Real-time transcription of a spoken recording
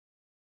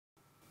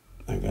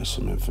I got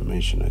some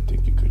information I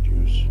think you could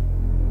use.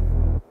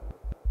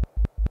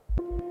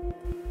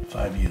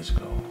 5 years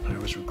ago, I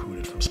was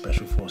recruited from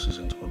Special Forces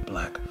into a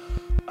black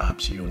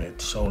ops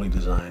unit solely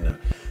designed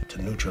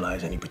to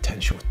neutralize any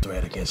potential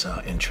threat against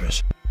our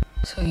interests.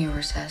 So you were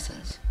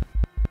assassins?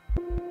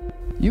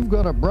 You've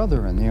got a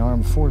brother in the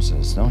armed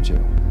forces, don't you?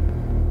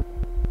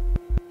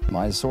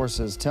 My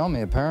sources tell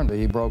me apparently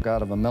he broke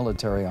out of a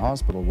military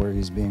hospital where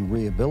he's being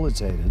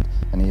rehabilitated,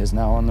 and he is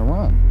now on the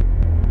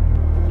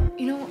run.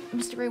 You know,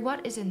 Mr. Gray,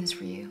 what is in this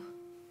for you?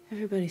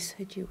 Everybody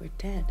said you were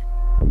dead.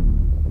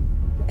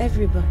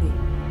 Everybody.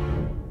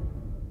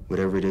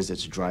 Whatever it is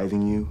that's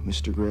driving you,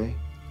 Mr. Gray,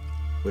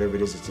 whatever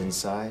it is that's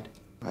inside,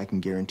 I can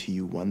guarantee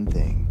you one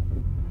thing.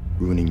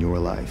 Ruining your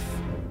life,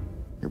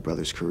 your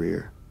brother's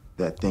career,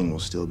 that thing will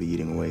still be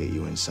eating away at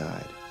you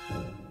inside.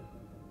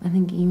 I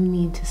think you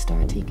need to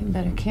start taking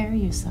better care of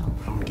yourself.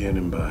 I'm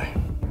getting by.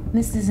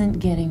 This isn't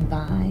getting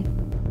by.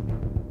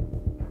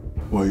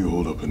 Why you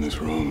hold up in this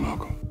room,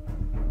 Malcolm?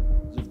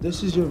 If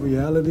this is your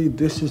reality,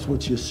 this is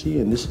what you're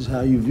seeing. This is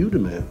how you view the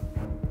man.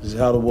 This is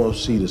how the world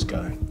sees this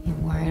guy. You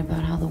worried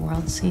about how the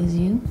world sees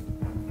you?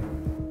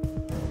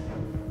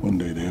 One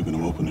day they're going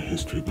to open the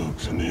history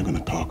books and they're going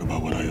to talk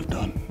about what I have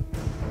done.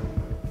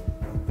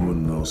 What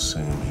are those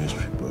same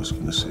history books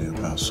going to say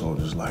about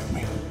soldiers like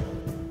me?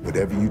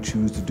 Whatever you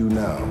choose to do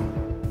now,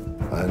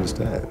 I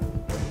understand.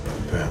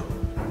 Pal,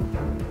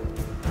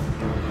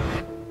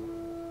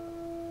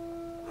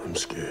 I'm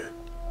scared.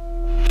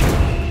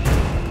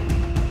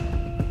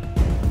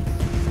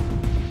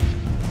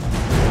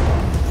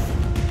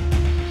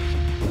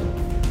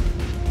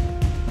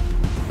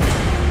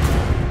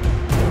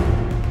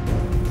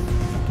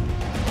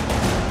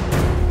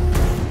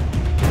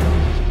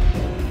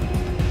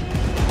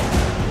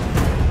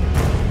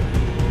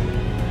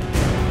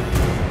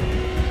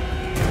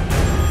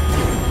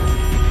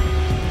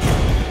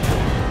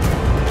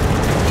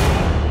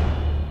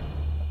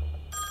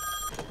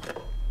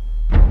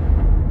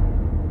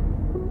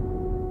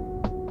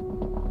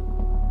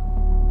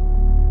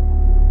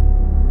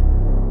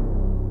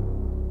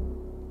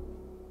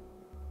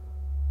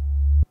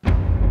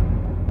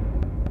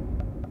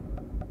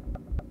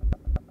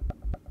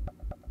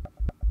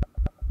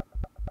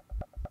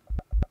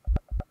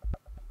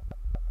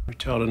 You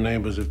tell the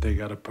neighbors if they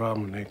got a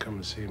problem, they come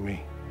and see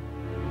me.